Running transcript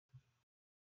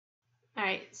All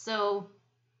right, so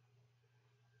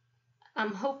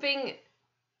I'm hoping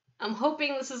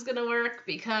this is gonna work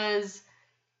because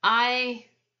I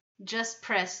just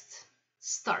pressed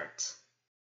start.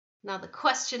 Now the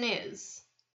question is,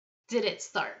 did it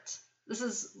start? This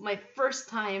is my first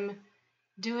time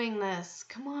doing this.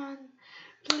 Come on,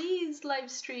 please,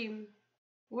 Livestream,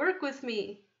 work with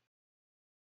me.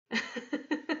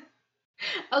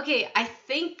 Okay, I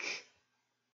think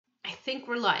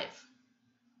we're live.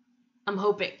 I'm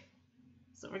hoping.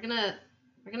 So we're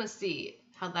gonna see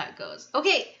how that goes.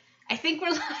 Okay, I think we're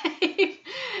live.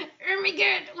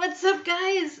 Ermigerd, what's up,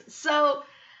 guys? So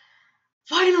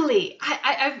finally,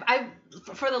 I've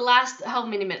for the last how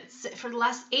many minutes? For the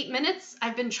last 8 minutes,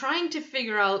 I've been trying to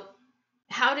figure out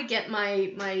how to get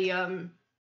my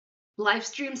live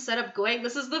stream setup going.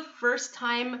 This is the first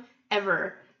time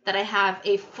ever that I have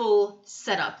a full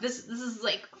setup. This is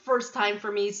like first time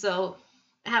for me. So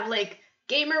I have like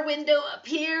gamer window up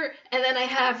here, and then I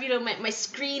have, you know, my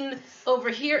screen over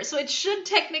here. So it should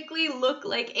technically look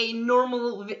like a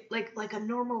normal like a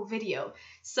normal video.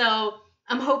 So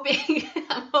I'm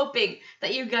hoping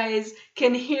that you guys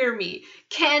can hear me.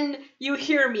 Can you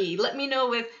hear me? Let me know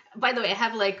with, by the way, I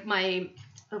have like my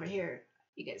over here.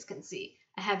 You guys can see.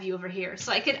 I have you over here.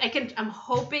 So I'm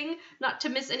hoping not to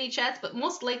miss any chats, but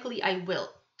most likely I will.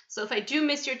 So if I do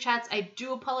miss your chats, I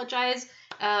do apologize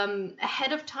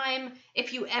ahead of time.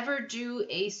 If you ever do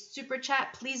a super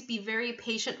chat, please be very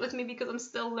patient with me because I'm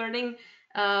still learning.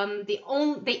 They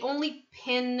only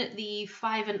pin the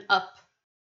 $5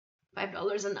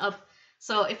 and up.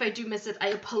 So if I do miss it, I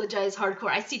apologize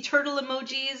hardcore. I see turtle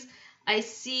emojis. I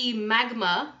see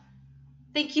magma.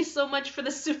 Thank you so much for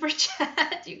the super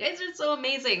chat. You guys are so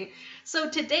amazing. So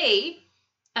today,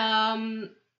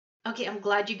 okay, I'm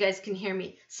glad you guys can hear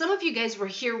me. Some of you guys were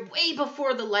here way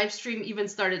before the live stream even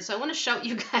started, so I want to shout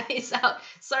you guys out.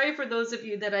 Sorry for those of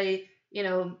you that I, you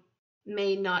know,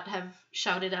 may not have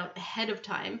shouted out ahead of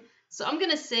time. So I'm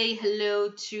going to say hello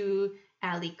to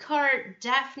Ali Cart,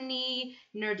 Daphne,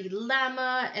 Nerdy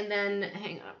Llama, and then,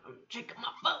 hang on, I'm checking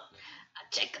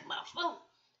my phone.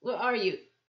 Where are you?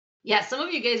 Yeah, some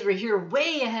of you guys were here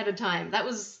way ahead of time. That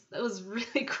was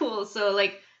really cool. So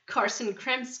like Carson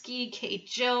Kremsky, Kate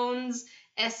Jones,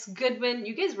 S. Goodwin,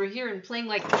 you guys were here and playing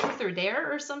like Truth or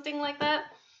Dare or something like that.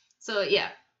 So yeah,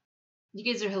 you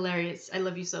guys are hilarious. I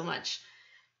love you so much.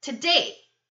 Today,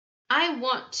 I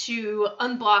want to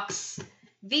unbox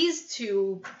these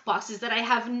two boxes that I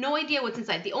have no idea what's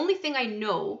inside. The only thing I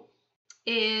know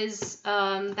is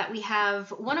that we have,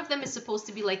 one of them is supposed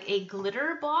to be like a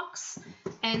glitter box,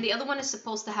 and the other one is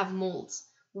supposed to have molds.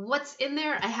 What's in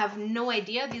there, I have no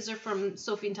idea. These are from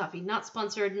Sophie and Toffee, not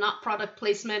sponsored, not product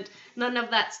placement, none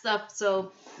of that stuff.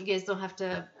 So you guys don't have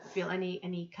to feel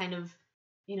any kind of,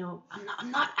 you know,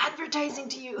 I'm not advertising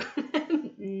to you.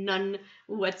 None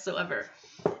whatsoever.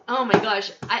 Oh my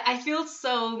gosh, I feel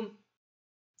so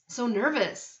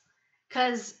nervous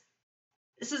because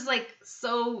this is like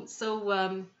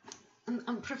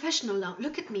I'm professional now.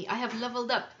 Look at me. I have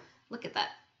leveled up. Look at that.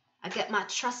 I get my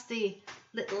trusty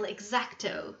little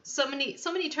Exacto. So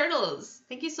many turtles.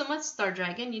 Thank you so much, Star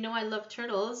Dragon. You know I love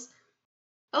turtles.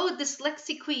 Oh,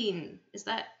 Dyslexy Queen. Did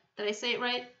I say it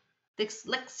right?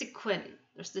 Dyslexy Queen.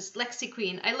 There's Dyslexy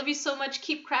Queen. I love you so much.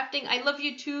 Keep crafting. I love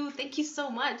you too. Thank you so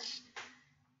much.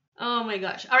 Oh my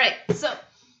gosh. All right. So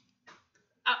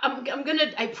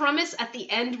I promise at the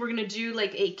end we're gonna do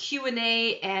like a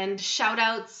Q&A and shout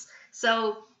outs.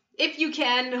 So if you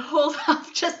can, hold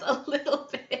off just a little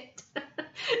bit.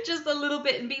 Just a little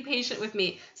bit and be patient with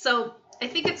me. So I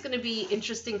think it's gonna be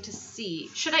interesting to see.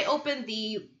 Should I open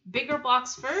the bigger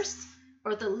box first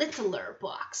or the littler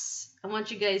box? I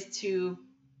want you guys to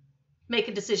make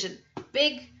a decision.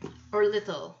 Big or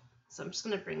little? So I'm just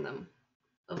gonna bring them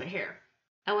over here.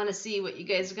 I want to see what you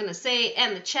guys are going to say.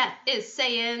 And the chat is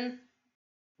saying...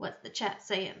 What's the chat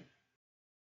saying?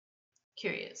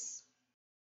 Curious.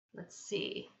 Let's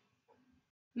see.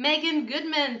 Megan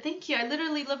Goodman, thank you. I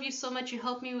literally love you so much. You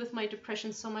help me with my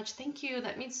depression so much. Thank you.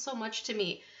 That means so much to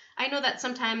me. I know that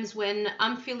sometimes when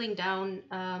I'm feeling down,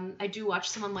 I do watch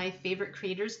some of my favorite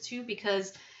creators too,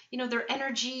 because, you know, their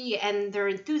energy and their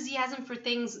enthusiasm for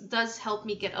things does help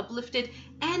me get uplifted.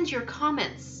 And your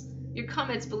comments. Your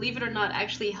comments, believe it or not,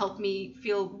 actually help me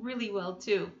feel really well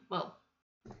too. Well,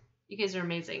 you guys are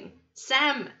amazing.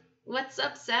 Sam, what's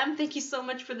up, Sam? Thank you so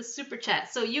much for the super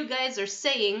chat. So you guys are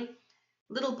saying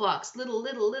little box, little.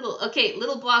 Okay,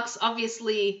 little box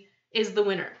obviously is the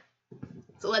winner.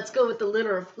 So let's go with the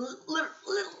little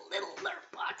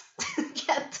box.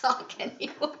 Can't talk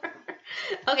anymore.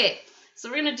 Okay, so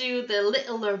we're gonna do the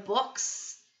littler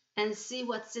box and see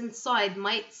what's inside,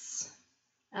 mates.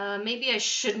 Maybe I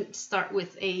shouldn't start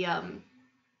with a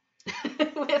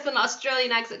with an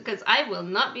Australian accent, because I will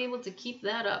not be able to keep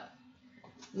that up.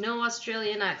 No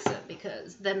Australian accent,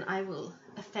 because then I will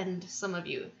offend some of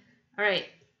you. All right,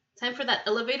 time for that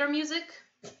elevator music.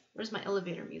 Where's my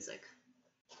elevator music?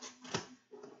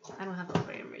 I don't have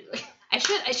elevator music. I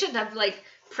should have like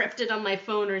prepped it on my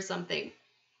phone or something.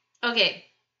 Okay,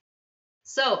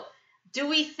 so do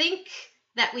we think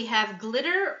that we have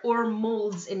glitter or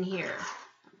molds in here?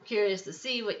 I'm curious to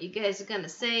see what you guys are gonna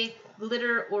say.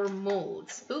 Glitter or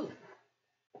molds? Ooh,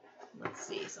 let's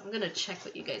see. So I'm gonna check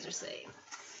what you guys are saying.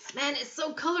 Man, it's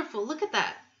so colorful. Look at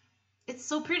that. It's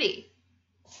so pretty,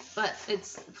 but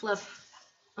it's fluff.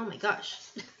 Oh my gosh.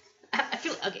 I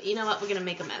feel okay. You know what? We're gonna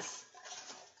make a mess.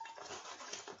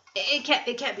 It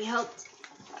can't be helped.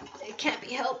 It can't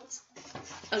be helped.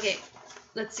 Okay,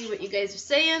 let's see what you guys are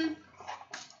saying.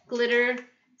 Glitter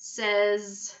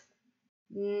says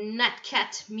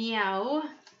Natcat Meow.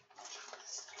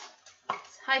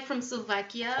 Hi from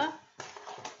Slovakia.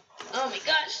 Oh my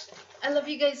gosh, I love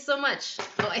you guys so much.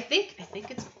 Oh, I think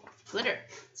it's glitter.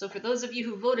 So for those of you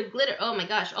who voted glitter, oh my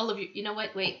gosh, all of you. You know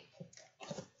what? Wait.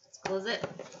 Let's close it.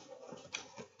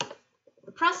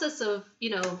 The process of,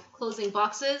 closing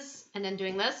boxes and then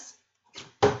doing this,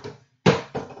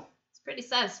 it's pretty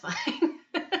satisfying.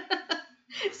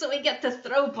 So we get to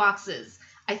throw boxes.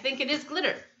 I think it is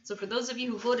glitter. So for those of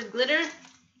you who voted glitter,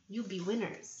 you'll be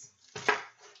winners.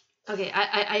 Okay,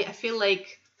 I feel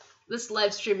like this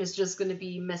live stream is just going to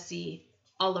be messy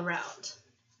all around.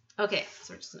 Okay,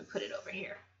 so we're just going to put it over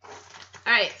here.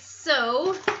 All right,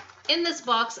 so in this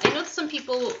box, I know some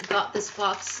people got this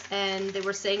box and they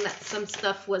were saying that some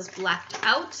stuff was blacked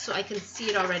out, so I can see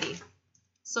it already.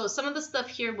 So some of the stuff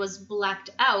here was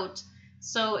blacked out,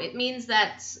 so it means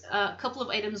that a couple of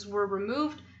items were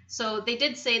removed. So they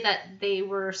did say that they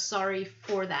were sorry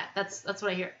for that. That's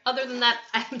what I hear. Other than that,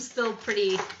 I'm still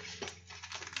pretty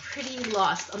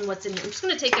lost on what's in here. I'm just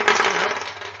going to take everything out.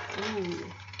 Ooh.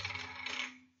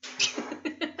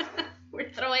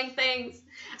 We're throwing things.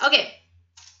 Okay.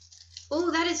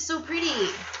 Oh, that is so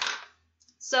pretty.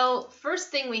 So first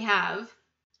thing we have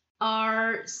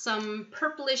are some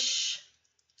purplish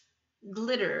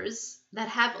glitters that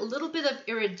have a little bit of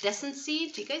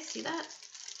iridescency. Do you guys see that?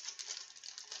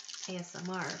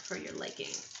 ASMR for your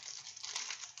liking.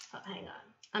 Oh, hang on.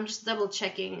 I'm just double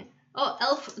checking. Oh,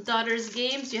 Elf Daughters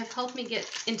Games, you have helped me get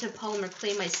into polymer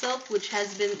clay myself, which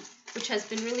has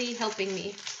been really helping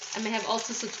me. I may have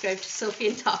also subscribed to Sophie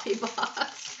and Toffee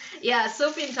Box. Yeah,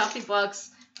 Sophie and Toffee Box,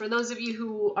 for those of you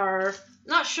who are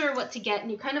not sure what to get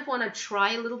and you kind of want to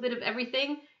try a little bit of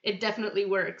everything, it definitely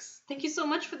works. Thank you so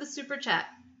much for the super chat.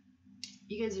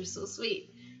 You guys are so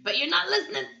sweet. But you're not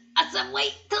listening. I said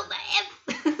wait till the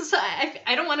end. So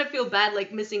I don't want to feel bad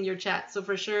like missing your chat. So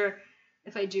for sure,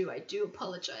 if I do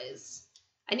apologize.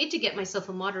 I need to get myself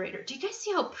a moderator. Do you guys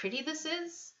see how pretty this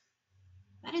is?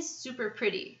 That is super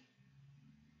pretty.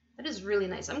 That is really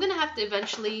nice. I'm going to have to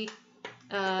eventually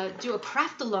do a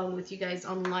craft along with you guys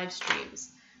on live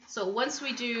streams. So once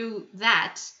we do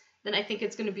that, then I think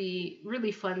it's going to be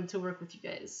really fun to work with you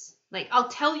guys. Like, I'll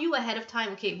tell you ahead of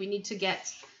time, okay, we need to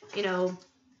get,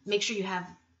 make sure you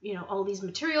have, all these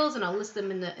materials, and I'll list them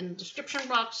in the description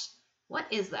box. What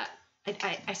is that?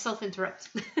 I self-interrupt.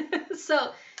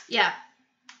 So, yeah.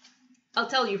 I'll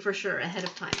tell you for sure ahead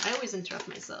of time. I always interrupt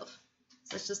myself.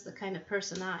 That's just the kind of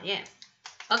person I am.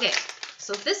 Okay,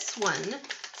 so this one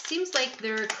seems like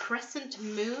they're crescent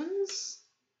moons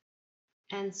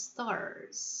and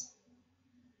stars.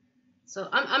 So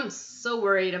I'm so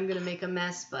worried I'm gonna make a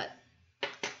mess, but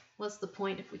what's the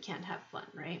point if we can't have fun,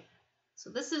 right? So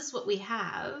this is what we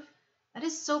have. That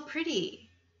is so pretty.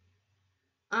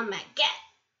 Oh my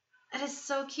god, that is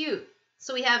so cute.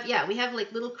 So we have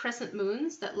like little crescent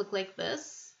moons that look like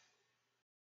this.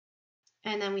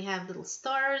 And then we have little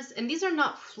stars, and these are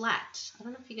not flat. I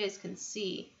don't know if you guys can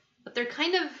see, but they're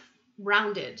kind of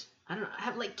rounded. I don't know, I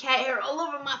have like cat hair all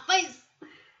over my face.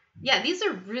 Yeah, these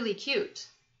are really cute.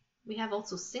 We have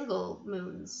also single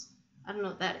moons. I don't know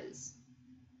what that is.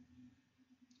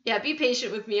 Yeah, be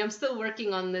patient with me. I'm still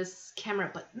working on this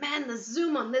camera, but man, the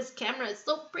zoom on this camera is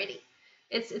so pretty.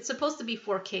 It's supposed to be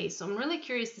 4K, so I'm really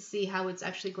curious to see how it's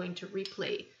actually going to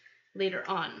replay later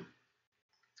on.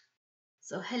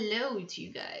 So hello to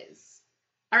you guys.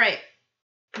 All right,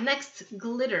 next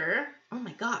glitter. Oh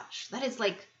my gosh, that is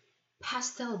like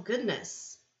pastel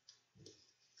goodness.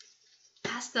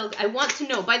 Pastel. I want to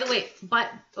know, by the way, but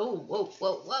oh,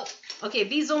 whoa. Okay,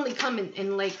 these only come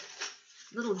in like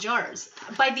little jars.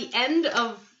 By the end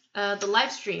of the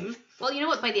live stream, well, you know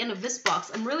what? By the end of this box,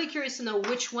 I'm really curious to know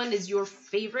which one is your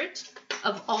favorite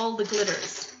of all the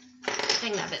glitters.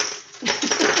 Dang nabbit.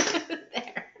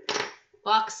 There.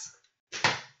 Box.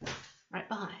 Right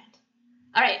behind.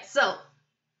 All right, so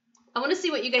I want to see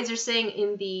what you guys are saying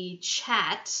in the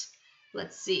chat.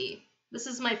 Let's see. This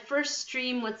is my first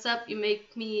stream. What's up? You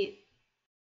make me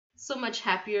so much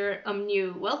happier. I'm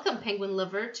new. Welcome, Penguin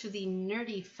Lover, to the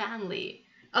nerdy family.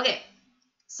 Okay,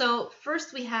 so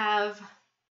first we have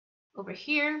over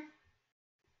here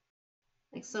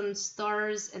like some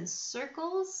stars and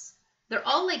circles. They're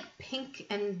all like pink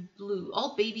and blue,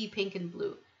 all baby pink and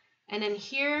blue. And then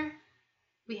here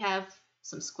we have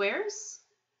some squares.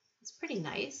 It's pretty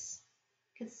nice.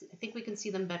 I think we can see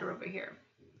them better over here.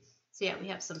 So yeah, we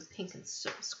have some pink and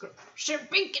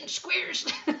pink and squares.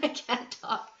 I can't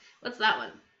talk. What's that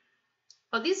one?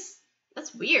 Oh,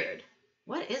 that's weird.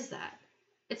 What is that?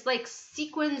 It's like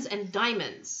sequins and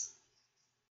diamonds.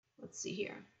 Let's see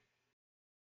here.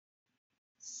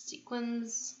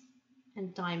 Sequins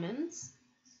and diamonds.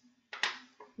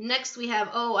 Next we have,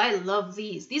 oh, I love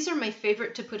these. These are my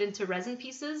favorite to put into resin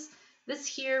pieces. This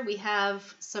here we have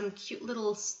some cute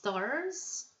little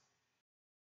stars.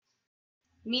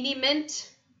 Mini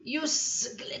mint,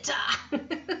 use glitter.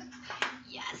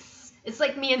 Yes. It's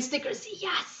like me and stickers.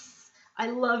 Yes. I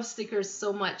love stickers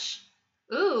so much.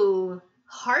 Ooh,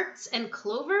 hearts and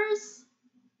clovers.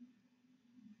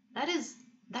 That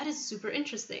is super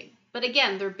interesting. But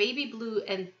again, they're baby blue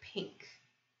and pink.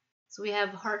 So we have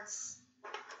hearts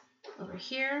over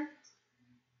here.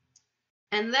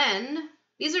 And then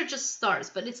these are just stars,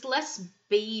 but it's less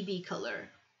baby color.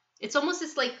 It's almost,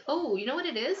 it's like, oh, you know what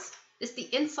it is? It's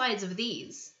the insides of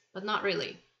these, but not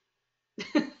really.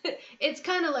 It's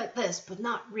kind of like this, but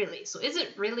not really. So is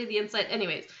it really the inside?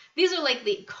 Anyways, these are like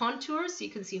the contours, so you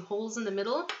can see holes in the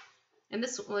middle. And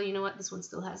this, well, you know what? This one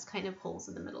still has kind of holes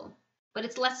in the middle, but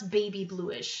it's less baby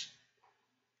bluish.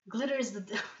 Glitter is the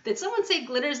devil. Did someone say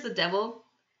glitter is the devil?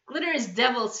 Glitter is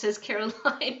devil, says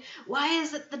Caroline. Why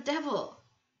is it the devil?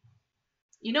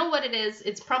 You know what it is?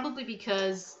 It's probably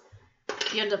because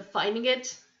you end up finding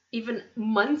it even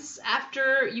months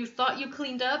after you thought you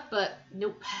cleaned up, but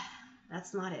nope,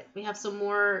 that's not it. We have some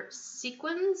more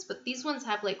sequins, but these ones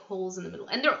have like holes in the middle.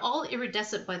 And they're all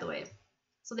iridescent, by the way.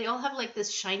 So they all have like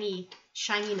this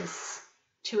shininess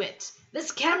to it.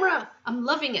 This camera, I'm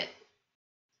loving it.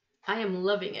 I am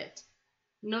loving it.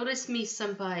 Notice me,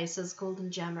 senpai, says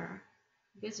Golden Jammer.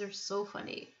 You guys are so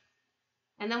funny.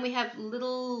 And then we have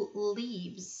little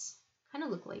leaves. Kind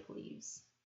of look like leaves.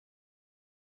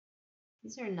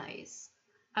 These are nice.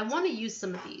 I want to use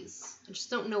some of these. I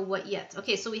just don't know what yet.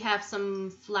 Okay, so we have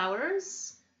some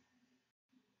flowers.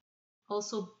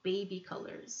 Also baby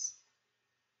colors.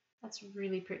 That's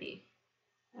really pretty.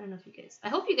 I don't know if you guys... I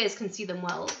hope you guys can see them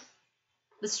well.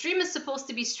 The stream is supposed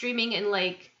to be streaming in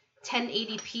like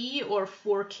 1080p or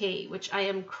 4K, which I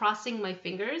am crossing my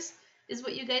fingers, is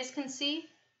what you guys can see.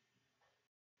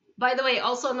 By the way,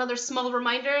 also another small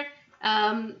reminder,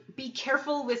 be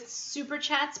careful with super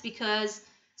chats because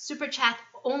super chat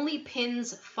only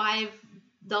pins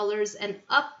 $5 and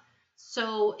up.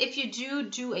 So if you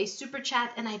do a super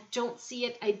chat and I don't see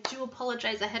it, I do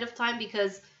apologize ahead of time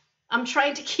because I'm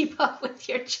trying to keep up with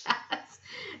your chats.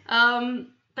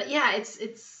 But yeah,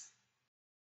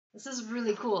 this is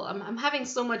really cool. I'm having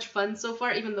so much fun so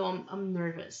far, even though I'm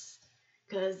nervous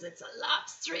because it's a live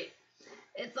stream.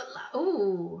 It's a lot.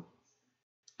 Ooh.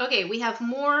 Okay, we have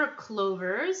more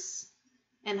clovers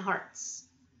and hearts.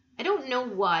 I don't know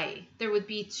why there would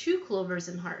be 2 clovers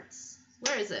and hearts.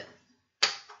 Where is it?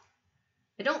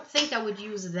 I don't think I would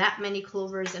use that many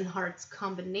clovers and hearts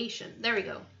combination. There we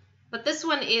go. But this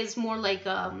one is more like,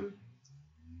 can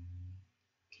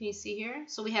you see here?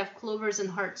 So we have clovers and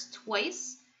hearts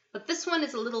twice, but this one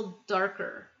is a little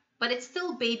darker, but it's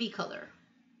still baby color.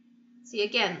 See,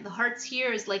 again, the hearts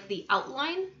here is like the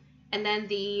outline, and then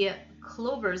the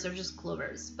clovers are just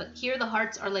clovers. But here the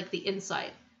hearts are like the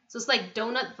inside. So it's like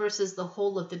donut versus the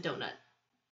whole of the donut.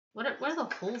 What are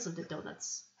the holes of the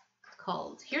donuts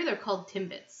called? Here they're called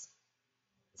Timbits.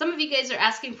 Some of you guys are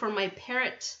asking for my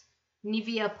parrot,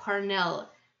 Nivea Parnell.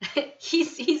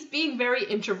 He's being very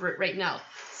introvert right now.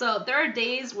 So there are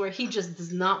days where he just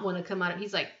does not want to come out.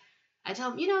 He's like, I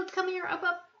tell him, you know, come here,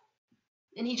 up.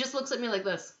 And he just looks at me like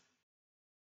this.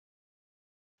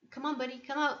 Come on, buddy,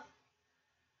 come out.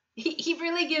 He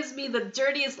really gives me the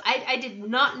dirtiest... I did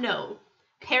not know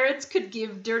parrots could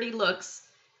give dirty looks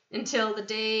until the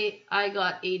day I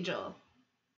got Angel.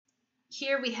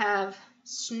 Here we have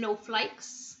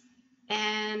snowflakes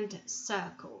and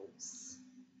circles.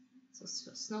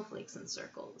 So snowflakes and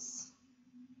circles.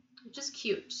 Which is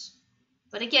cute.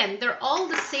 But again, they're all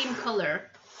the same color.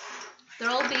 They're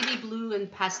all baby blue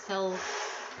and pastel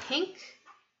pink.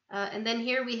 And then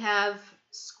here we have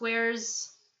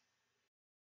squares,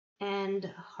 and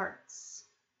hearts.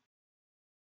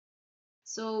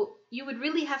 So you would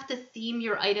really have to theme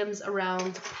your items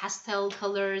around pastel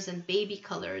colors and baby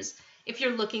colors if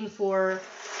you're looking for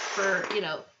you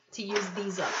know, to use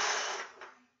these up.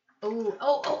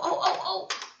 Oh,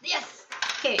 yes.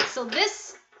 Okay, so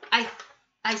this,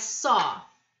 I saw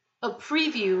a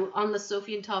preview on the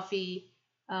Sophie and Toffee,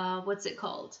 what's it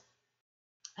called?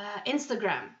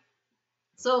 Instagram.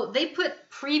 So they put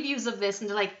previews of this and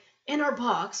they're like, in our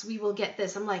box, we will get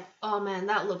this. I'm like, oh man,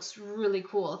 that looks really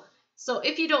cool. So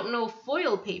if you don't know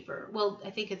foil paper, well, I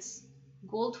think it's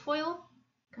gold foil.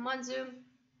 Come on, zoom,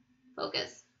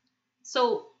 focus.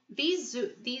 So these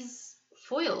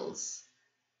foils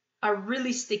are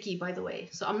really sticky, by the way.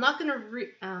 So I'm not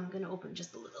I'm gonna open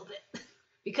just a little bit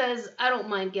because I don't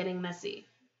mind getting messy.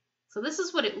 So this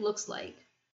is what it looks like.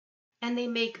 And they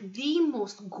make the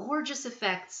most gorgeous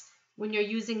effects when you're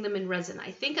using them in resin.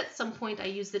 I think at some point I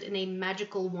used it in a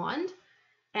magical wand,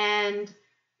 and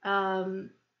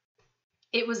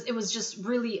it was just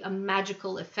really a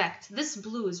magical effect. This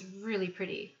blue is really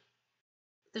pretty.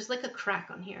 There's like a crack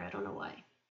on here. I don't know why.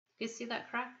 You guys see that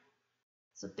crack?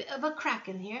 It's a bit of a crack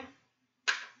in here.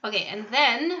 Okay, and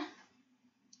then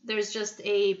there's just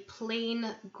a plain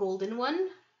golden one.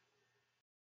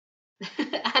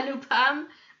 Anupam,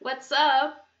 what's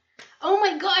up? Oh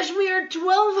my gosh, we are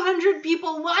 1,200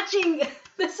 people watching.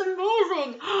 That's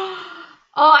amazing. Oh,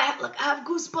 I have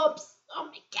goosebumps. Oh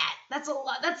my god, that's a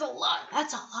lot. That's a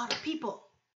lot of people.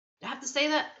 I have to say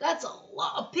that? That's a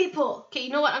lot of people. Okay, you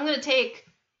know what? I'm gonna take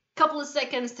a couple of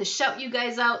seconds to shout you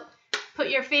guys out. Put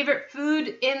your favorite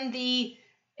food in the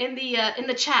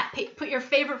chat. Put your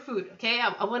favorite food, okay?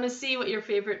 I want to see what your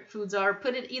favorite foods are.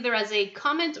 Put it either as a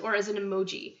comment or as an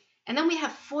emoji. And then we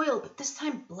have foil, but this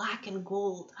time black and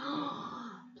gold.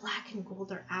 Black and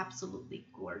gold are absolutely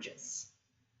gorgeous.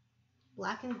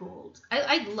 Black and gold.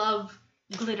 I love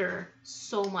glitter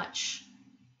so much,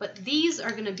 but these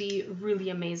are going to be really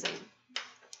amazing.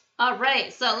 All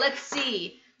right, so let's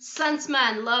see.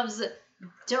 Sunsman loves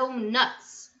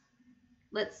donuts.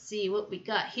 Let's see what we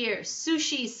got here.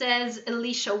 Sushi says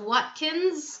Alicia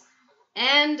Watkins.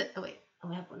 And, oh wait,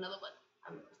 I have another one.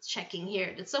 I'm checking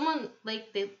here. Did someone,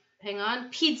 like, hang on.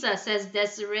 Pizza says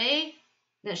Desiree.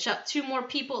 I'm going to shout 2 more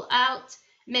people out.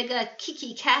 Mega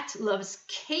Kiki Cat loves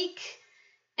cake.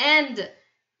 And,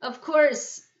 of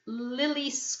course,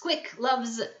 Lily Squick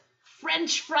loves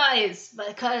French fries.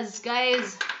 Because,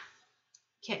 guys,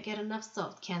 can't get enough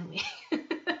salt, can we?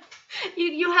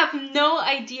 you have no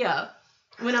idea.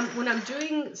 When I'm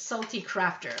doing Salty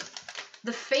Crafter,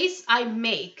 the face I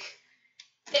make,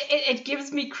 it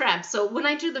gives me cramps. So when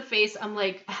I do the face, I'm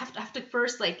like, I have to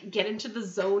first like get into the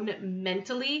zone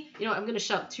mentally. You know, I'm gonna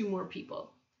shout 2 more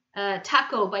people.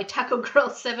 Taco by Taco Girl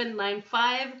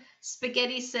 795.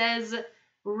 Spaghetti says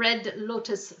Red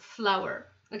Lotus Flower.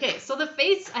 Okay, so the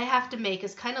face I have to make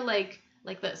is kind of like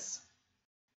this.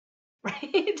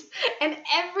 Right? And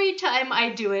every time I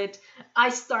do it, I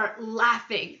start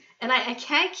laughing. And I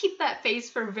can't keep that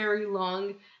face for very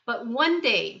long. But one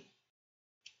day,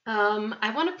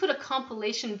 I want to put a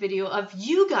compilation video of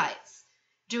you guys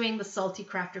doing the Salty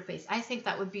Crafter face. I think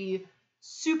that would be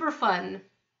super fun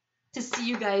to see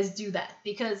you guys do that.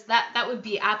 Because that would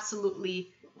be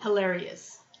absolutely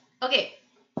hilarious. Okay,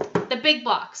 the big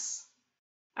box.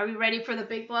 Are we ready for the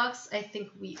big box? I think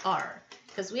we are.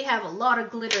 Because we have a lot of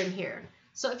glitter in here.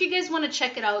 So if you guys want to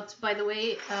check it out, by the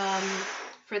way,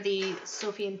 for the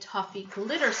Sophie and Toffee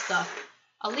glitter stuff,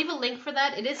 I'll leave a link for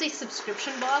that. It is a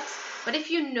subscription box, but if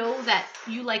you know that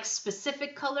you like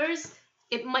specific colors,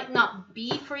 it might not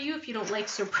be for you if you don't like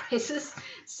surprises.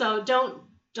 So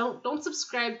don't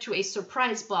subscribe to a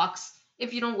surprise box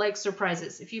if you don't like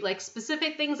surprises. If you like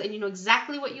specific things and you know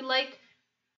exactly what you like,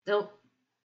 don't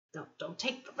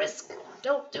take the risk.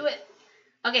 Don't do it.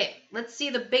 Okay, let's see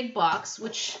the big box,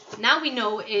 which now we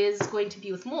know is going to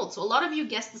be with mold. So a lot of you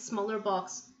guessed the smaller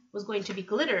box was going to be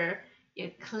glitter.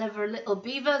 You clever little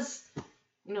beavers.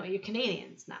 You know, you're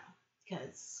Canadians now.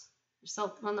 Because you're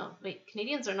salty. Well, no, wait.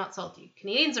 Canadians are not salty.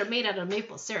 Canadians are made out of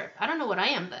maple syrup. I don't know what I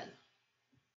am then.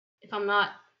 If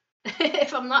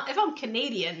I'm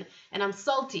Canadian and I'm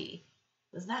salty,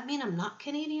 does that mean I'm not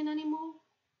Canadian anymore?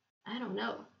 I don't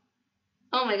know.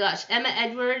 Oh my gosh. Emma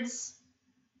Edwards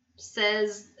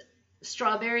says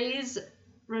strawberries.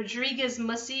 Rodriguez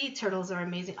Mussy. Turtles are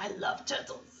amazing. I love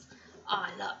turtles. Oh,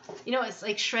 you know, it's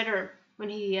like Shredder when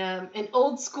he, in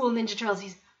old school Ninja Turtles,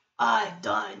 he's, I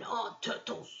dine on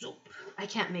turtle soup. I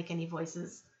can't make any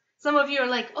voices. Some of you are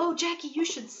like, oh, Jackie, you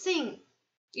should sing.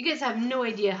 You guys have no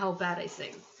idea how bad I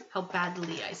sing. How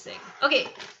badly I sing. Okay,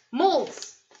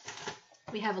 molds.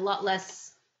 We have a lot less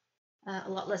A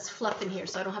lot less fluff in here,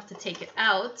 so I don't have to take it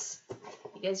out.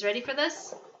 You guys ready for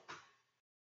this?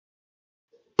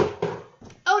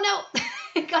 Oh no!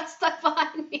 It got stuck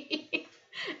behind me.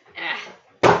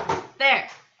 There,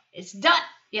 it's done.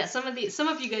 Yeah, some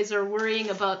of you guys are worrying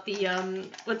about the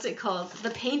what's it called? The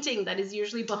painting that is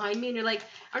usually behind me, and you're like,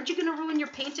 aren't you gonna ruin your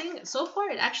painting? So far,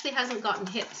 it actually hasn't gotten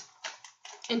hit.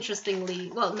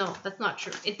 Interestingly, well, no, that's not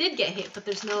true. It did get hit, but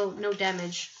there's no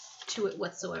damage to it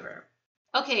whatsoever.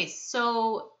 Okay,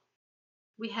 so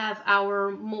we have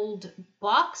our mold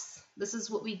box. This is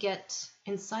what we get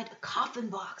inside a coffin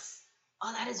box.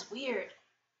 Oh, that is weird.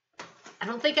 I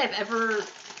don't think I've ever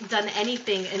done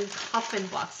anything in coffin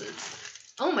boxes.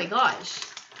 Oh my gosh.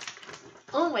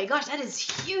 Oh my gosh, that is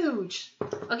huge.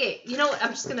 Okay, you know what?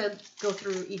 I'm just gonna go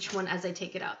through each one as I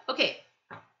take it out. Okay.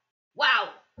 Wow.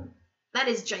 That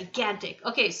is gigantic.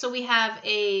 Okay, so we have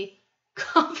a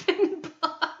coffin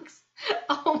box.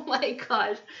 Oh my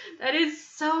gosh. That is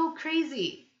so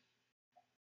crazy.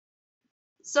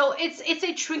 So it's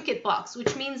a trinket box,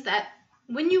 which means that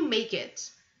when you make it,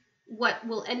 what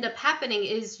will end up happening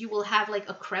is you will have like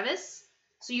a crevice.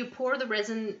 So you pour the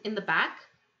resin in the back,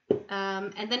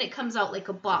 and then it comes out like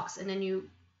a box, and then you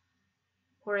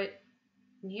pour it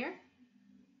in here.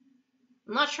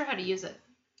 I'm not sure how to use it.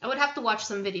 I would have to watch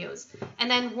some videos. And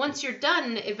then once you're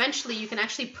done, eventually you can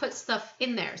actually put stuff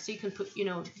in there. So you can put, you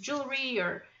know, jewelry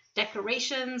or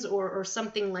decorations or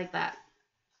something like that.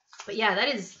 But yeah,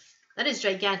 that is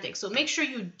gigantic. So make sure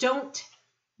you don't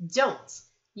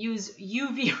use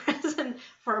UV resin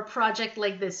for a project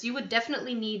like this. You would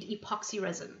definitely need epoxy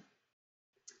resin.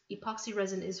 Epoxy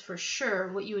resin is for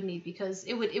sure what you would need, because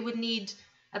it would need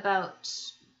about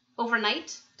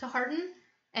overnight to harden,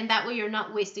 and that way you're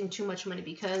not wasting too much money,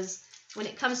 because when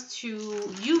it comes to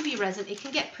UV resin, it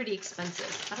can get pretty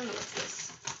expensive. I don't know what's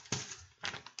this.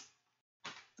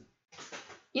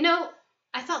 You know,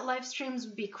 I thought live streams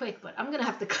would be quick, but I'm gonna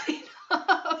have to clean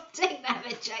up. Take that,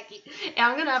 Jackie. Yeah,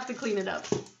 I'm gonna have to clean it up.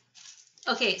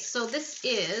 Okay, so this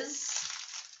is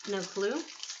no clue. What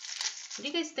do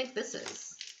you guys think this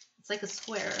is? It's like a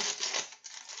square.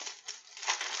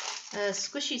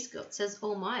 Squishy Scope says,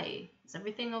 "Oh my, is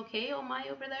everything okay? Oh my,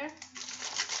 over there."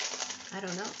 I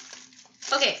don't know.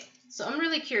 Okay, so I'm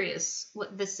really curious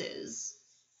what this is,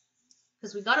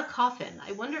 because we got a coffin.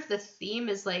 I wonder if the theme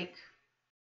is like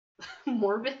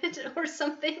morbid or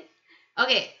something.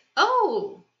 Okay.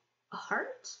 Oh, a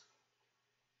heart?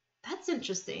 That's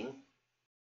interesting.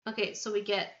 Okay, so we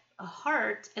get a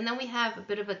heart, and then we have a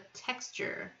bit of a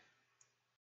texture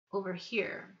over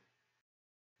here.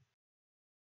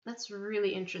 That's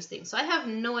really interesting. So I have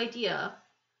no idea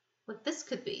what this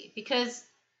could be, because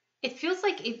it feels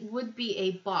like it would be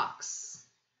a box.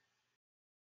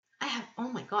 Oh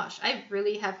my gosh, I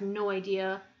really have no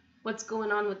idea what's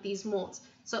going on with these molds.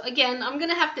 So again, I'm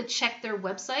gonna have to check their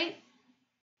website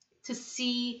to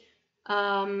see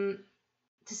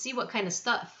what kind of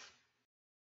stuff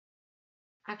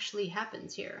actually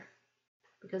happens here,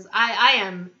 because I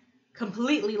am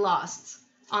completely lost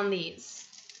on these.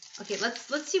 Okay,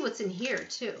 let's see what's in here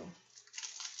too.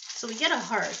 So we get a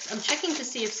heart. I'm checking to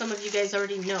see if some of you guys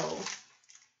already know.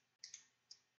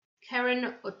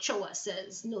 Karen Ochoa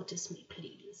says, "Notice me,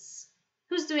 please."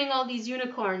 Who's doing all these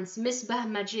unicorns? Misbah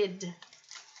Majid.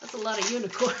 That's a lot of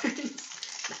unicorns.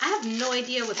 I have no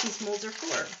idea what these molds are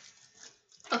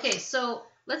for. Okay, so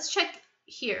let's check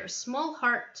here. Small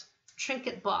heart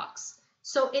trinket box.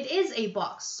 So it is a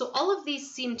box. So all of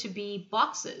these seem to be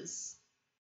boxes.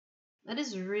 That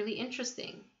is really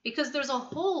interesting, because there's a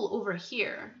hole over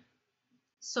here.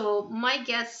 So my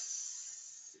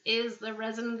guess is the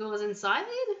resin goes inside?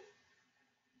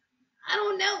 I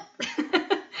don't know.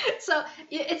 So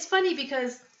it's funny,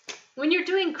 because when you're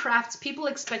doing crafts, people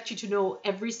expect you to know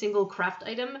every single craft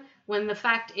item, when the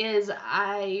fact is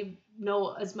I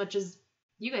know as much as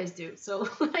you guys do. So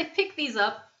when I pick these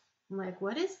up, I'm like,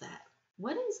 what is that?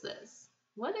 What is this?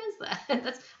 What is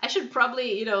that? I should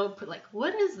probably, you know, put like,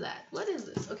 what is that? What is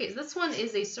this? Okay, this one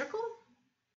is a circle.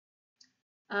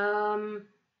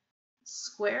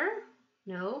 Square?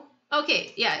 No.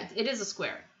 Okay, yeah, it is a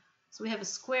square. So we have a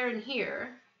square in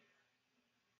here,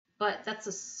 but that's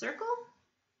a circle?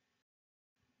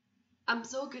 I'm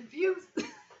so confused.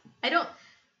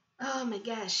 Oh my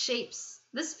gosh, shapes.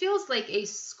 This feels like a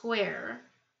square.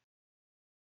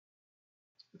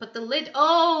 But the lid,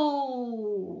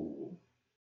 oh!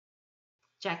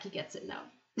 Jackie gets it now.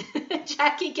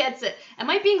 Jackie gets it. Am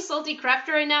I being salty crafter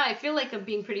right now? I feel like I'm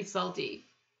being pretty salty.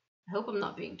 I hope I'm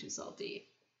not being too salty.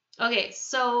 Okay,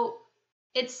 so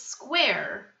it's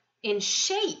square in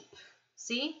shape.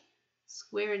 See?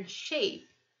 Square in shape.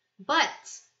 But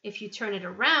if you turn it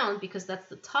around, because that's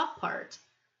the top part,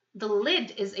 the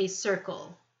lid is a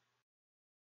circle.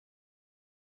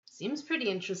 Seems pretty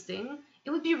interesting.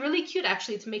 It would be really cute,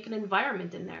 actually, to make an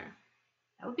environment in there.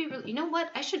 That would be really... You know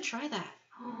what? I should try that.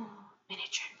 Oh,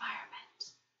 miniature environment.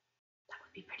 That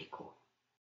would be pretty cool.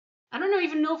 I don't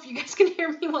even know if you guys can hear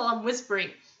me while I'm whispering.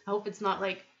 I hope it's not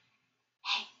like,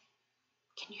 hey,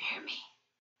 can you hear me?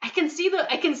 I can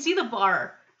see the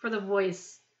bar for the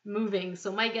voice moving,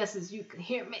 so my guess is you can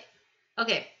hear me.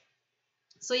 Okay.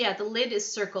 So yeah, the lid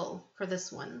is circle for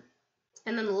this one.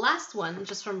 And then the last one,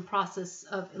 just from process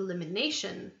of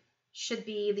elimination, should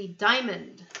be the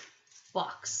diamond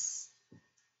box.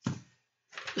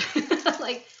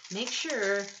 Like, make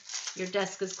sure your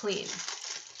desk is clean.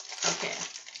 Okay.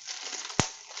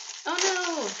 Oh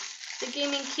no, the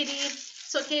gaming kitty.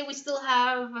 It's okay, we still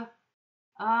have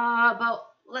about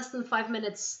less than 5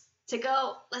 minutes to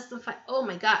go. Less than 5. Oh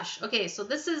my gosh. Okay, so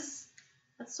that's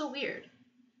so weird.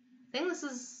 I think this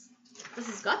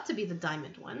has got to be the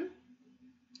diamond one.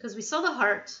 Because we saw the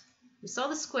heart, we saw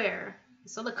the square, we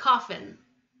saw the coffin.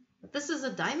 But this is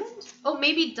a diamond? Oh,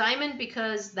 maybe diamond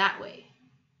because that way.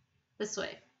 This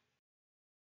way.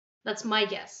 That's my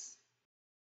guess.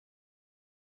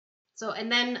 So,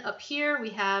 and then up here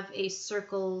we have a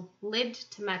circle lid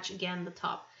to match again the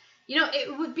top. You know,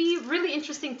 it would be really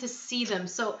interesting to see them.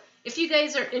 So if you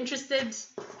guys are interested,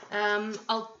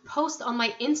 I'll post on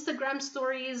my Instagram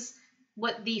stories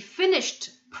what the finished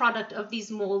product of these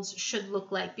molds should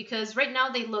look like, because right now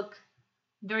they look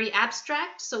very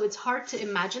abstract, so it's hard to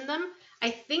imagine them. I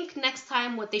think next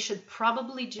time what they should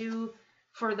probably do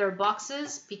for their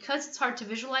boxes, because it's hard to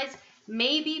visualize,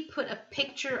 maybe put a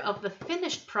picture of the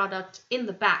finished product in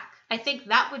the back. I think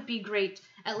that would be great,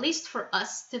 at least for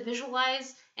us to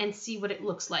visualize and see what it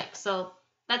looks like. So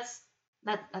that's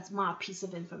my piece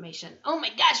of information. Oh my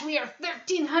gosh, we are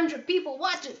 1,300 people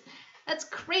watching. That's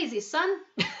crazy, son.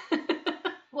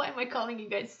 Why am I calling you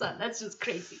guys son? That's just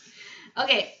crazy.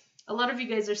 Okay, a lot of you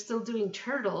guys are still doing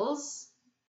turtles.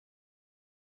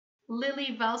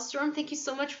 Lily Valstorm, thank you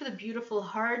so much for the beautiful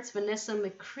hearts. Vanessa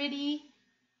McCritty.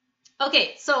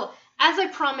 Okay, so as I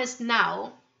promised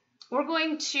now, we're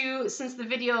going to, since the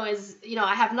video is,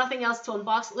 I have nothing else to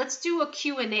unbox, let's do a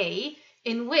Q&A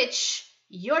in which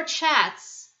your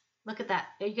chats... Look at that.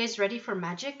 Are you guys ready for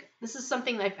magic? This is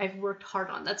something I've worked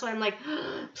hard on. That's why I'm like,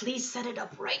 please set it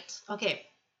up right. Okay,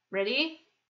 ready,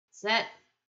 set,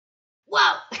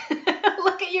 wow.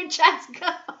 Look at your chats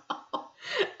go.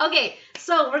 Okay,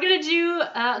 so we're going to do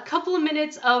a couple of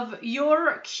minutes of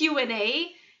your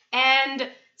Q&A. And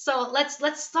so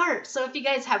let's start. So if you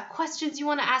guys have questions you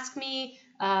want to ask me,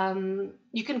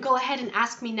 you can go ahead and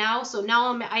ask me now. So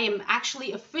now I am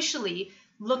actually officially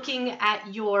looking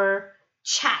at your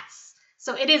chats.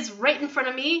 So it is right in front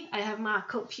of me. I have my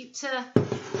computer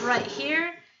right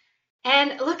here.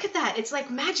 And look at that. It's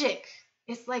like magic.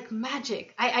 It's like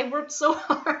magic. I worked so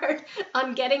hard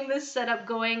on getting this setup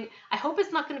going. I hope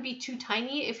it's not going to be too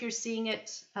tiny if you're seeing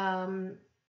it on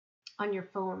your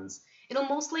phones. It'll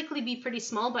most likely be pretty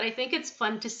small, but I think it's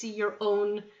fun to see your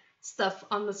own stuff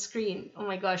on the screen. Oh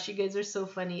my gosh, you guys are so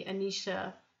funny.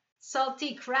 Anisha.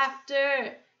 Salty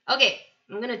Crafter. Okay,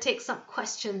 I'm going to take some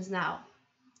questions now.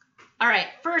 All right,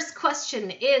 first question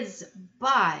is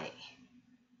by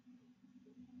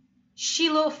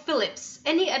Shiloh Phillips.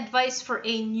 Any advice for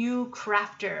a new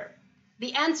crafter?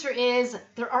 The answer is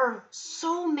there are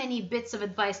so many bits of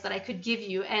advice that I could give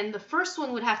you. And the first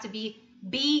one would have to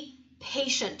be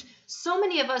patient. So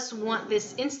many of us want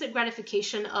this instant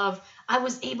gratification of, I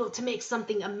was able to make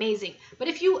something amazing. But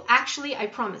if you actually, I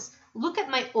promise, look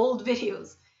at my old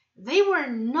videos, they were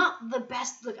not the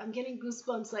best. Look, I'm getting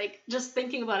goosebumps, like, just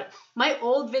thinking about it. My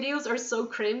old videos are so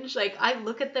cringe. Like, I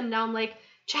look at them now, I'm like,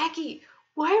 Jackie,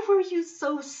 why were you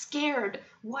so scared?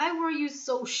 Why were you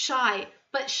so shy?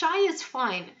 But shy is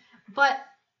fine. But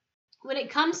when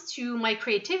it comes to my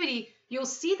creativity, you'll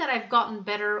see that I've gotten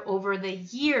better over the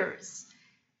years.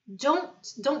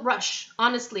 Don't rush,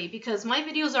 honestly, because my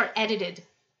videos are edited.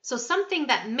 So something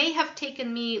that may have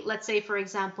taken me, let's say, for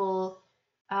example,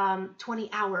 20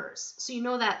 hours. So you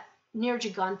know that Nero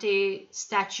Gigante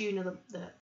statue,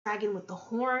 the dragon with the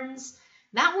horns?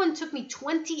 That one took me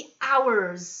 20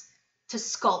 hours to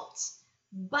sculpt.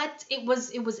 But it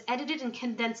was edited and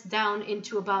condensed down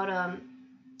into about a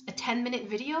 10-minute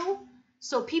video.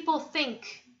 So people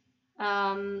think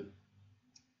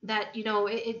that,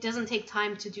 it doesn't take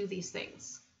time to do these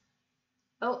things.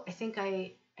 Oh,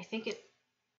 I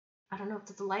don't know,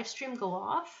 did the live stream go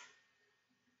off?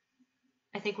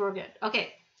 I think we're good.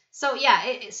 Okay. So yeah,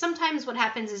 sometimes what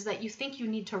happens is that you think you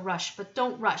need to rush, but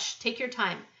don't rush. Take your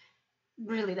time.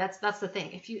 Really, that's the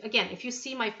thing. If you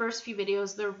see my first few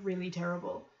videos, they're really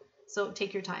terrible. So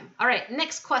take your time. All right,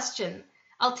 next question.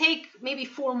 I'll take maybe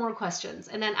 4 more questions,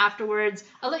 and then afterwards,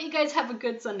 I'll let you guys have a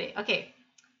good Sunday. Okay,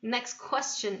 next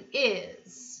question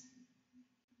is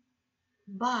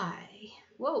by,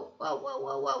 whoa, whoa, whoa,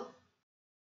 whoa,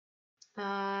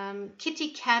 whoa. Kitty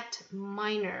Cat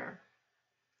Miner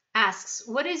asks,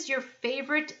 what is your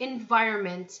favorite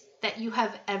environment that you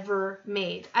have ever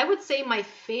made? I would say my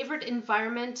favorite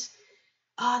environment,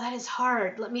 that is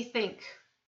hard. Let me think.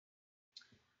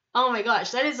 Oh my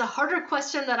gosh, that is a harder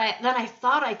question than I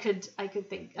thought I could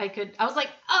think. I was like,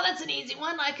 oh, that's an easy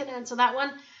one. I can answer that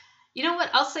one. You know what?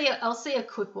 I'll say a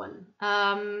quick one.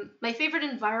 My favorite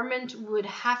environment would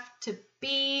have to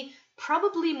be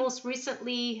probably most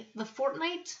recently the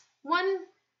Fortnite one,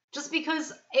 just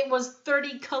because it was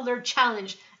 30 color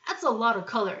challenge. That's a lot of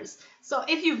colors. So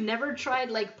if you've never tried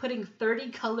like putting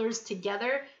 30 colors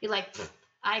together, you're like,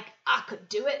 I could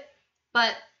do it.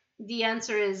 But the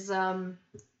answer is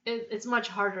it's much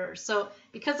harder. So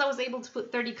because I was able to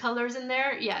put 30 colors in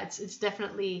there, yeah, it's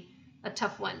definitely a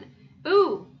tough one.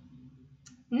 Ooh,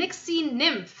 Nixie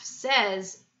Nymph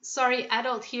says, sorry,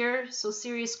 adult here, so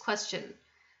serious question.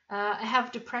 I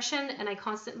have depression and I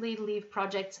constantly leave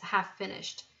projects half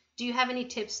finished. Do you have any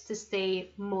tips to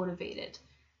stay motivated?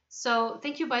 So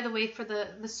thank you, by the way, for the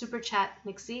super chat,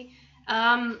 Nixie.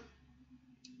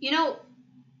 You know,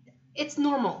 it's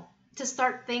normal to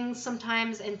start things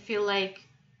sometimes and feel like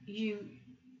you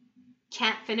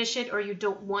can't finish it or you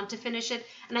don't want to finish it.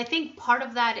 And I think part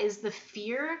of that is the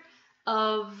fear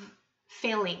of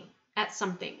failing at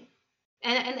something.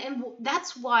 And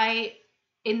that's why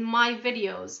in my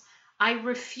videos, I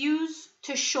refuse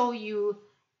to show you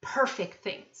perfect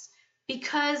things.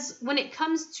 Because when it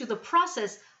comes to the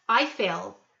process, I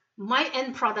fail. My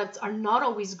end products are not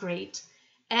always great.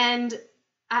 And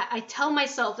I tell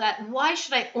myself that why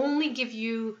should I only give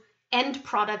you end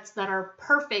products that are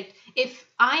perfect if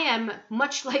I am,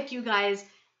 much like you guys,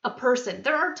 a person.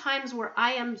 There are times where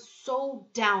I am so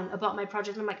down about my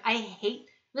project. I'm like, I hate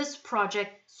this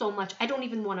project so much. I don't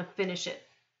even want to finish it.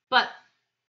 But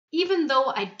even though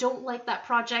I don't like that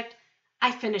project,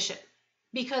 I finish it.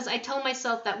 Because I tell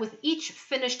myself that with each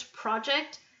finished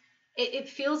project, it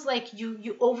feels like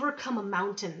you overcome a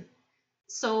mountain.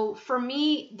 So for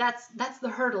me, that's the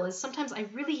hurdle, is sometimes I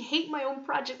really hate my own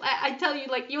project. I tell you,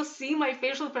 like, you'll see my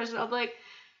facial expression. I'm like,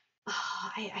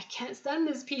 oh, I can't stand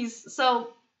this piece.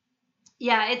 So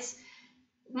yeah, it's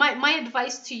my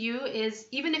advice to you is,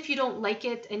 even if you don't like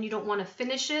it and you don't want to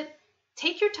finish it,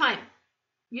 take your time.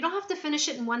 You don't have to finish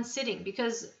it in one sitting,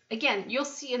 because again, you'll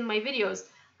see in my videos,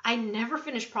 I never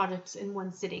finish projects in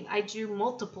one sitting. I do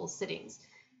multiple sittings.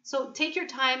 So take your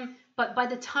time, but by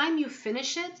the time you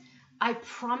finish it, I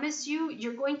promise you,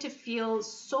 you're going to feel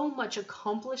so much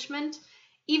accomplishment,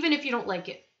 even if you don't like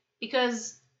it,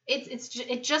 because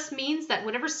it just means that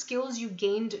whatever skills you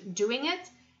gained doing it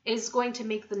is going to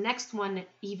make the next one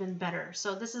even better.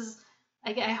 So this is,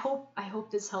 I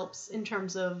hope this helps in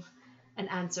terms of an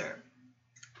answer.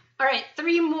 All right,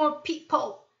 3 more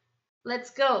people.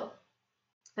 Let's go.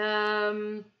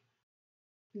 Golden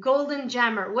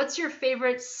Jammer, what's your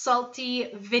favorite salty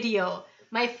video?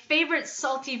 My favorite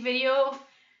salty video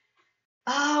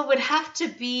would have to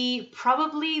be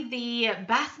probably the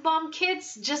bath bomb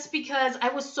kits, just because I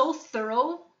was so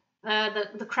thorough.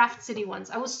 The Craft City ones,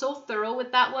 I was so thorough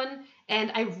with that one,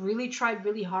 and I really tried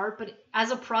really hard. But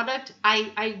as a product,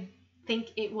 I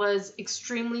think it was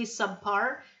extremely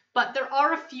subpar. But there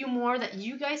are a few more that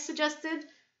you guys suggested,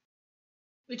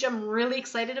 which I'm really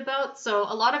excited about. So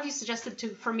a lot of you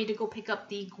suggested for me to go pick up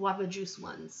the guava juice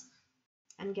ones.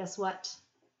 And guess what?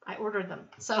 I ordered them.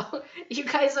 So you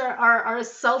guys are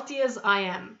as salty as I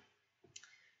am.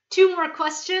 2 more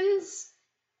questions.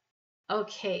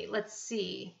 Okay, let's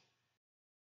see.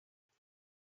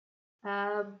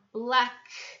 Black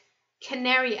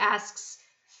Canary asks,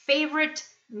 favorite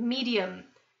medium.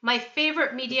 My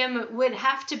favorite medium would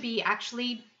have to be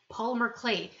actually polymer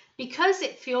clay, because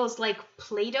it feels like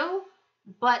Play-Doh,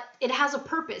 but it has a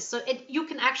purpose. So you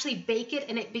can actually bake it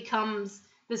and it becomes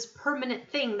this permanent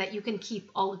thing that you can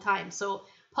keep all the time. So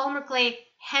polymer clay,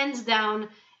 hands down.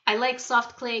 I like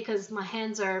soft clay because my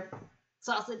hands are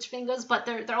sausage fingers, but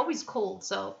they're always cold.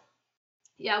 So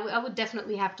yeah, I would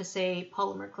definitely have to say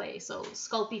polymer clay. So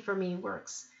Sculpey for me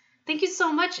works. Thank you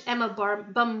so much, Emma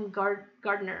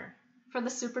Gardner, for the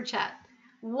super chat.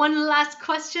 One last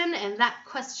question, and that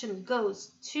question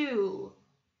goes to,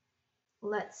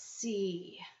 let's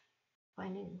see,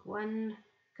 finding one,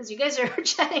 because you guys are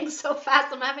chatting so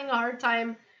fast, I'm having a hard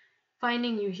time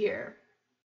finding you here.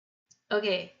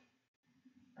 Okay.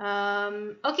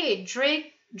 Okay,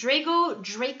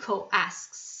 Draco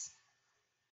asks,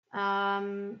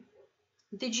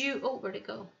 did you, oh, where'd it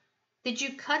go? Did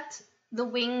you cut the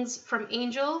wings from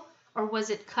Angel, or was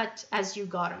it cut as you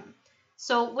got him?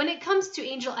 So when it comes to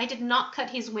Angel, I did not cut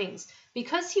his wings.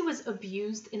 Because he was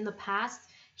abused in the past,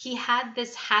 he had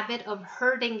this habit of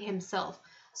hurting himself.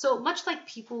 So much like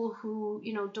people who,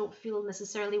 you know, don't feel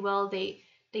necessarily well, they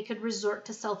could resort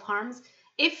to self-harms.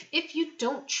 If you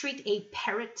don't treat a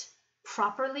parrot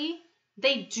properly,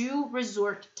 they do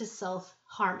resort to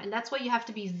self-harm. And that's why you have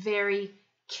to be very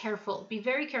careful. Be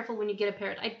very careful when you get a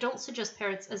parrot. I don't suggest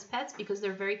parrots as pets because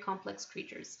they're very complex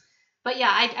creatures. But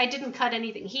yeah, I didn't cut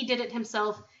anything. He did it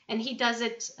himself, and he does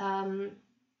it kind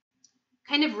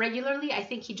of regularly. I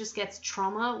think he just gets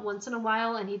trauma once in a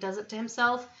while, and he does it to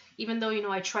himself, even though, you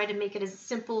know, I try to make it as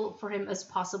simple for him as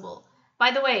possible. By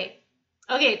the way,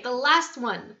 okay, the last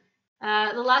one.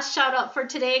 The last shout out for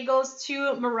today goes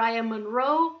to Mariah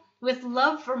Monroe. With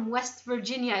love from West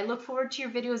Virginia. I look forward to your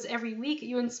videos every week.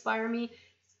 You inspire me.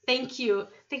 Thank you.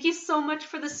 Thank you so much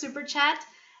for the super chat.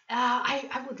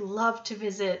 I would love to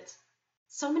visit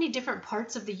so many different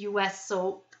parts of the US.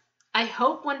 So I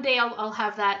hope one day I'll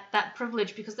have that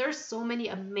privilege, because there are so many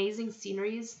amazing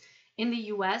sceneries in the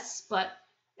US. But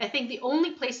I think the only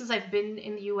places I've been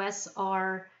in the US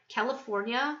are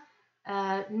California,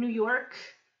 New York,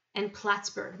 and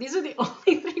Plattsburgh. These are the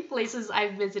only 3 places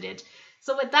I've visited.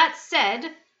 So with that said,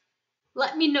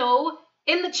 let me know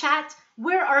in the chat,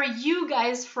 where are you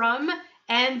guys from?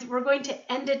 And we're going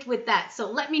to end it with that. So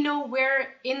let me know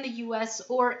where in the US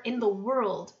or in the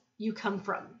world you come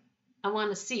from. I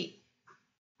want to see.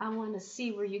 I want to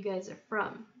see where you guys are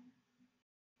from.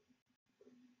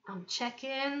 I'm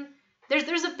checking.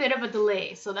 There's a bit of a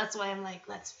delay, so that's why I'm like,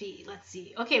 let's see.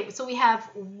 Okay, so we have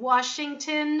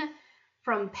Washington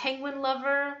from Penguin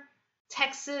Lover,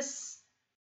 Texas.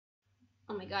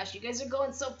 Oh my gosh, you guys are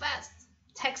going so fast.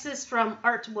 Texas from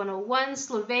Art 101,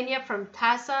 Slovenia from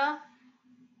Tasa,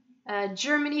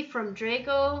 Germany from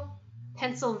Drago,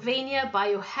 Pennsylvania,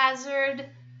 Biohazard.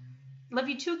 Love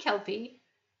you too, Kelpie.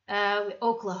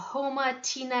 Oklahoma,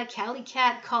 Tina, Cali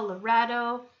Cat,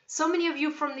 Colorado. So many of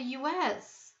you from the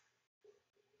US.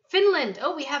 Finland.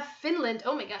 Oh, we have Finland.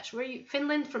 Oh my gosh, where are you?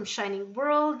 Finland from Shining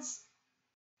Worlds.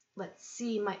 Let's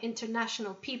see, my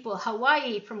international people.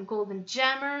 Hawaii from Golden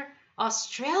Jammer.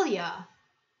 Australia.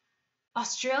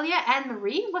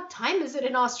 Anne-Marie? What time is it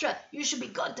in Australia? You should be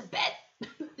gone to bed.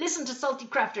 Listen to Salty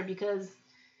Crafter, because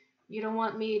you don't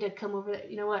want me to come over there.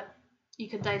 You know what? You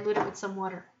could dilute it with some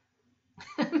water.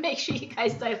 Make sure you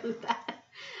guys dilute that.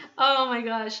 Oh my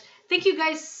gosh. Thank you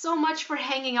guys so much for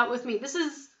hanging out with me. This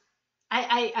is...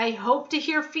 I hope to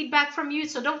hear feedback from you.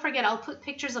 So don't forget, I'll put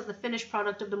pictures of the finished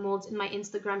product of the molds in my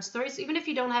Instagram stories. So even if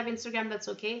you don't have Instagram, that's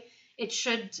okay. It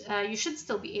should you should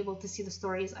still be able to see the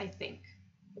stories, I think.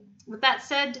 With that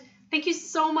said, thank you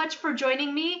so much for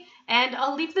joining me, and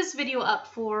I'll leave this video up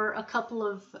for a couple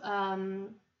of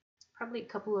probably a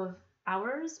couple of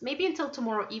hours, maybe until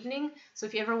tomorrow evening. So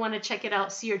if you ever want to check it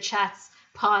out, see your chats,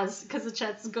 pause, because the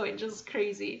chat's going just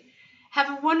crazy. Have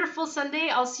a wonderful Sunday.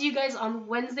 I'll see you guys on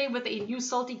Wednesday with a new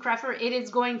Salty Crafter. It is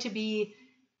going to be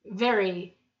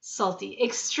very salty,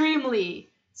 extremely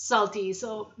salty,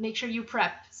 so make sure you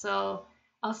prep. So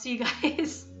I'll see you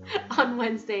guys on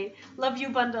Wednesday. Love you,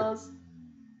 bundles.